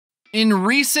In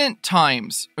recent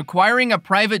times, acquiring a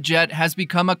private jet has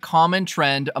become a common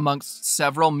trend amongst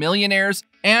several millionaires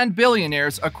and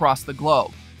billionaires across the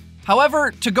globe.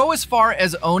 However, to go as far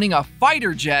as owning a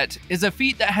fighter jet is a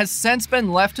feat that has since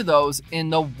been left to those in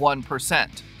the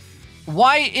 1%.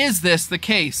 Why is this the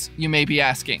case, you may be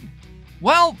asking?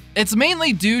 Well, it's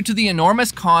mainly due to the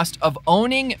enormous cost of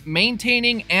owning,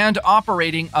 maintaining, and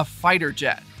operating a fighter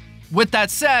jet. With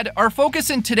that said, our focus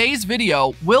in today's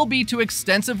video will be to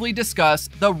extensively discuss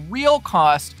the real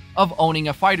cost of owning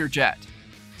a fighter jet.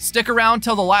 Stick around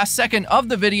till the last second of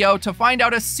the video to find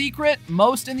out a secret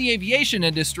most in the aviation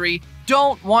industry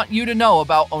don't want you to know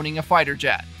about owning a fighter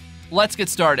jet. Let's get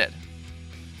started.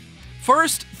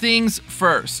 First things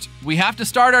first, we have to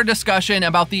start our discussion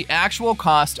about the actual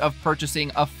cost of purchasing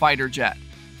a fighter jet.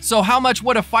 So how much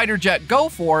would a fighter jet go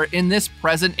for in this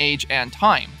present age and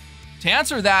time? To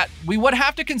answer that, we would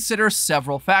have to consider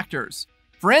several factors.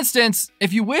 For instance,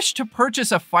 if you wish to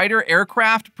purchase a fighter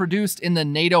aircraft produced in the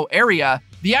NATO area,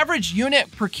 the average unit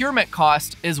procurement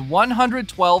cost is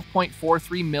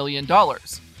 $112.43 million.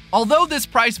 Although this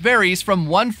price varies from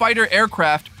one fighter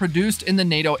aircraft produced in the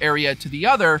NATO area to the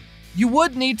other, you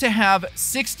would need to have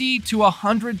 $60 to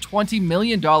 $120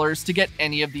 million to get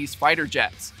any of these fighter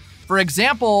jets. For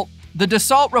example, the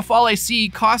Dassault Rafale C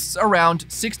costs around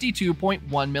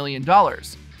 $62.1 million,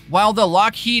 while the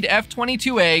Lockheed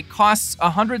F-22A costs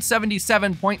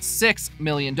 $177.6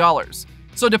 million.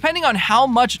 So depending on how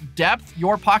much depth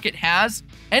your pocket has,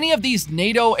 any of these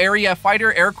NATO area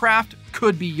fighter aircraft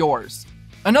could be yours.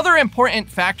 Another important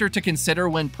factor to consider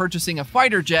when purchasing a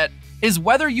fighter jet is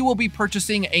whether you will be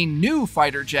purchasing a new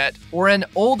fighter jet or an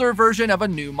older version of a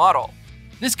new model.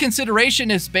 This consideration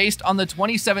is based on the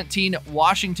 2017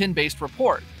 Washington-based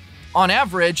report. On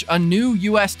average, a new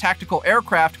US tactical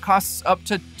aircraft costs up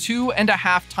to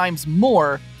 2.5 times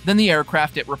more than the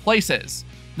aircraft it replaces.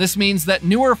 This means that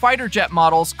newer fighter jet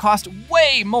models cost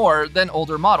way more than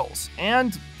older models,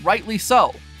 and rightly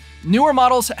so. Newer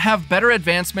models have better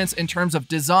advancements in terms of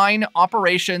design,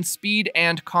 operation, speed,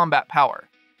 and combat power.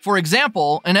 For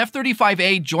example, an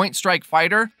F-35A Joint Strike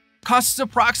Fighter costs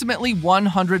approximately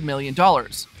 $100 million,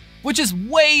 which is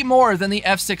way more than the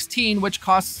F-16, which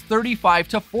costs $35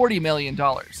 to $40 million.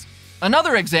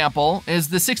 Another example is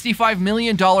the $65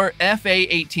 million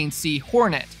FA-18C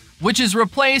Hornet, which is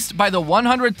replaced by the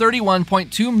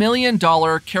 $131.2 million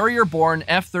carrier-borne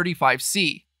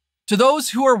F-35C. To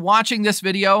those who are watching this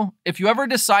video, if you ever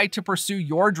decide to pursue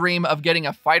your dream of getting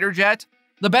a fighter jet,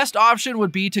 the best option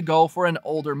would be to go for an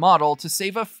older model to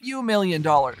save a few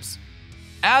 $1,000,000.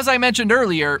 As I mentioned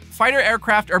earlier, fighter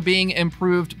aircraft are being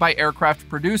improved by aircraft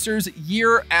producers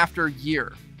year after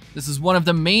year. This is one of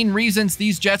the main reasons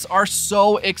these jets are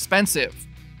so expensive.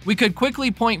 We could quickly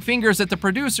point fingers at the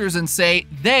producers and say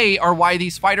they are why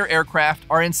these fighter aircraft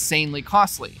are insanely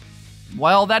costly.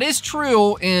 Well, that is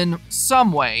true in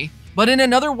some way, but in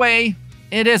another way,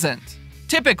 it isn't.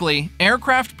 Typically,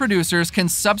 aircraft producers can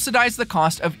subsidize the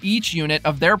cost of each unit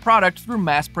of their product through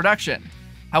mass production.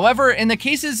 However, in the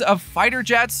cases of fighter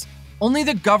jets, only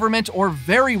the government or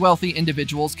very wealthy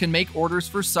individuals can make orders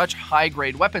for such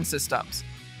high-grade weapon systems.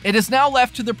 It is now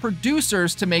left to the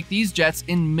producers to make these jets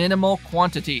in minimal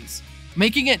quantities,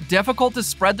 making it difficult to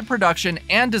spread the production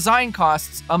and design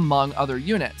costs among other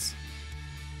units.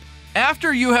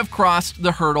 After you have crossed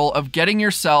the hurdle of getting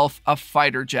yourself a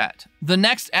fighter jet, the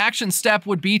next action step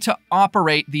would be to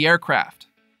operate the aircraft.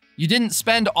 You didn't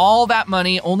spend all that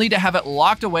money only to have it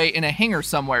locked away in a hangar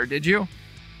somewhere, did you?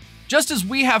 Just as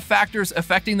we have factors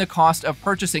affecting the cost of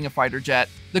purchasing a fighter jet,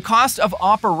 the cost of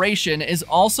operation is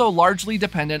also largely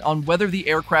dependent on whether the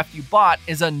aircraft you bought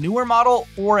is a newer model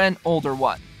or an older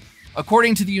one.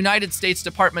 According to the United States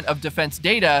Department of Defense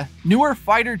data, newer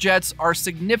fighter jets are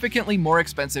significantly more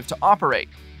expensive to operate.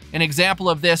 An example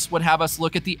of this would have us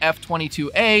look at the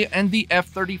F-22A and the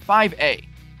F-35A,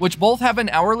 which both have an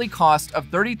hourly cost of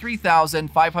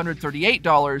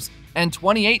 $33,538 and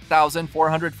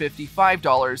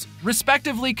 $28,455,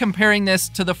 respectively, comparing this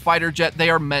to the fighter jet they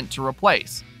are meant to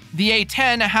replace. The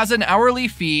A-10 has an hourly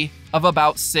fee of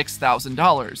about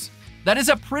 $6,000. That is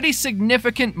a pretty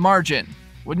significant margin,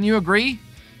 wouldn't you agree?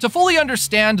 To fully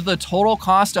understand the total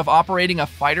cost of operating a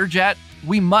fighter jet,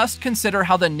 we must consider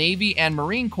how the Navy and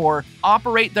Marine Corps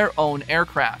operate their own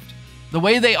aircraft. The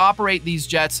way they operate these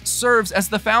jets serves as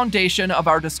the foundation of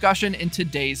our discussion in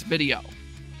today's video.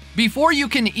 Before you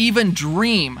can even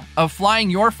dream of flying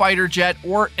your fighter jet,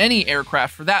 or any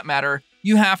aircraft for that matter,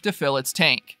 you have to fill its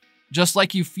tank. Just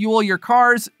like you fuel your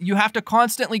cars, you have to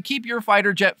constantly keep your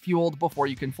fighter jet fueled before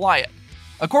you can fly it.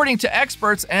 According to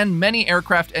experts and many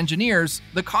aircraft engineers,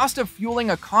 the cost of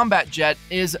fueling a combat jet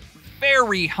is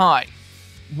very high.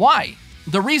 Why?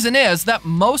 The reason is that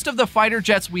most of the fighter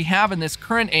jets we have in this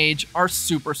current age are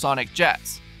supersonic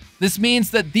jets. This means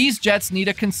that these jets need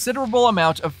a considerable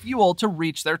amount of fuel to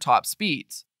reach their top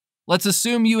speeds. Let's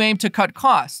assume you aim to cut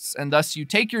costs, and thus you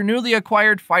take your newly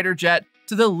acquired fighter jet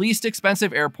to the least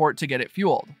expensive airport to get it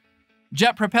fueled.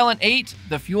 Jet Propellant 8,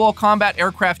 the fuel combat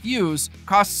aircraft use,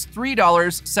 costs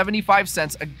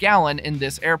 $3.75 a gallon in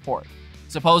this airport.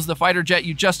 Suppose the fighter jet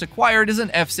you just acquired is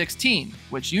an F-16,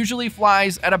 which usually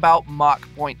flies at about Mach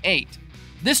 0.8.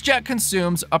 This jet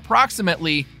consumes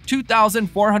approximately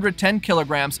 2,410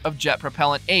 kilograms of Jet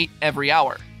Propellant 8 every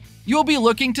hour. You'll be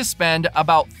looking to spend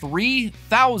about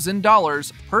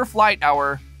 $3,000 per flight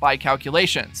hour by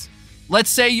calculations. Let's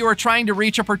say you are trying to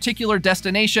reach a particular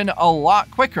destination a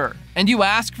lot quicker, and you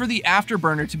ask for the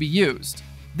afterburner to be used.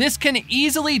 This can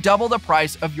easily double the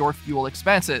price of your fuel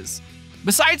expenses.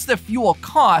 Besides the fuel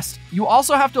cost, you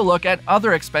also have to look at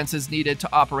other expenses needed to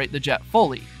operate the jet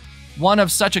fully. One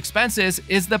of such expenses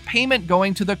is the payment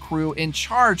going to the crew in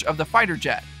charge of the fighter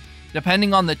jet.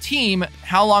 Depending on the team,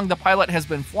 how long the pilot has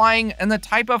been flying, and the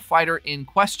type of fighter in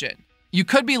question, you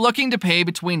could be looking to pay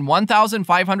between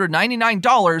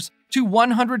 $1,599 to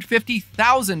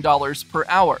 $150,000 per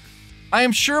hour. I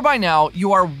am sure by now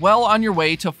you are well on your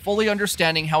way to fully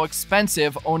understanding how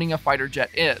expensive owning a fighter jet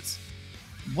is.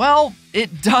 Well,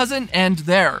 it doesn't end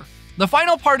there. The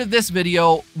final part of this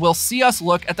video will see us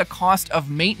look at the cost of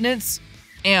maintenance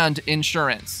and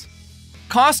insurance.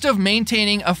 Cost of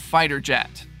maintaining a fighter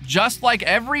jet. Just like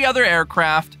every other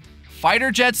aircraft, fighter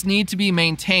jets need to be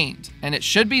maintained, and it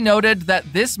should be noted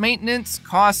that this maintenance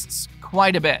costs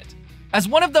quite a bit. As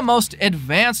one of the most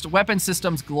advanced weapon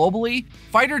systems globally,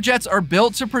 fighter jets are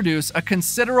built to produce a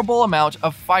considerable amount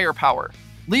of firepower,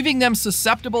 leaving them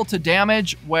susceptible to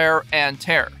damage, wear, and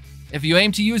tear. If you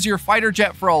aim to use your fighter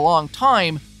jet for a long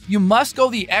time, you must go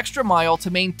the extra mile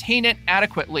to maintain it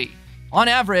adequately. On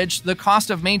average, the cost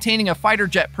of maintaining a fighter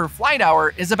jet per flight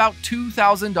hour is about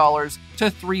 $2,000 to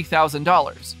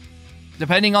 $3,000.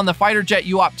 Depending on the fighter jet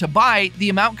you opt to buy, the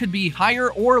amount could be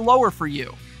higher or lower for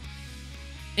you.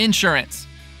 Insurance.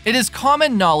 It is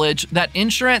common knowledge that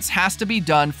insurance has to be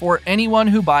done for anyone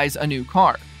who buys a new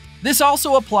car. This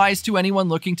also applies to anyone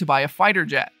looking to buy a fighter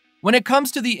jet. When it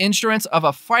comes to the insurance of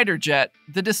a fighter jet,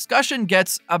 the discussion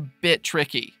gets a bit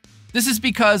tricky. This is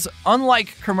because,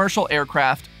 unlike commercial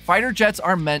aircraft, fighter jets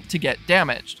are meant to get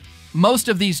damaged. Most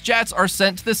of these jets are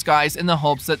sent to the skies in the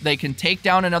hopes that they can take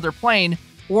down another plane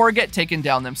or get taken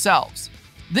down themselves.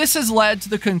 This has led to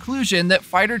the conclusion that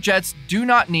fighter jets do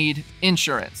not need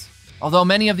insurance. Although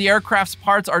many of the aircraft's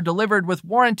parts are delivered with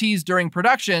warranties during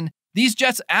production, these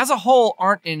jets as a whole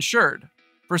aren't insured.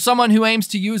 For someone who aims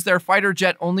to use their fighter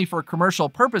jet only for commercial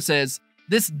purposes,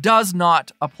 this does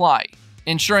not apply.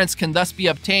 Insurance can thus be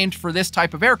obtained for this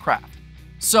type of aircraft.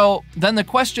 So then the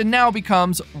question now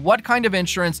becomes, what kind of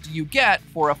insurance do you get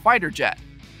for a fighter jet?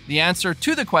 The answer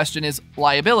to the question is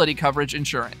liability coverage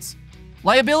insurance.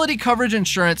 Liability coverage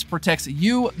insurance protects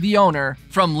you, the owner,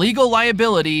 from legal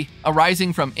liability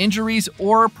arising from injuries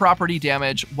or property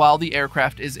damage while the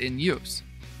aircraft is in use.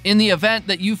 In the event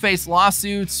that you face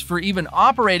lawsuits for even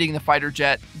operating the fighter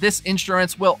jet, this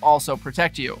insurance will also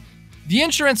protect you. The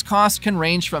insurance cost can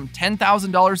range from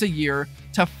 $10,000 a year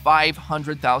to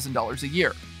 $500,000 a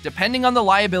year, depending on the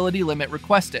liability limit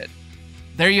requested.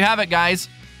 There you have it, guys.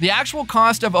 The actual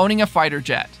cost of owning a fighter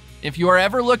jet. If you are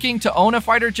ever looking to own a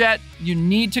fighter jet, you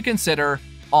need to consider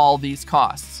all these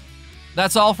costs.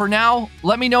 That's all for now.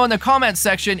 Let me know in the comments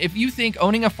section if you think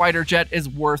owning a fighter jet is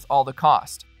worth all the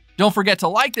cost. Don't forget to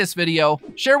like this video,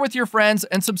 share with your friends,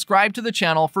 and subscribe to the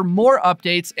channel for more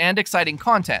updates and exciting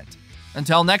content.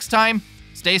 Until next time,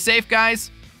 stay safe, guys.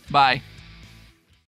 Bye.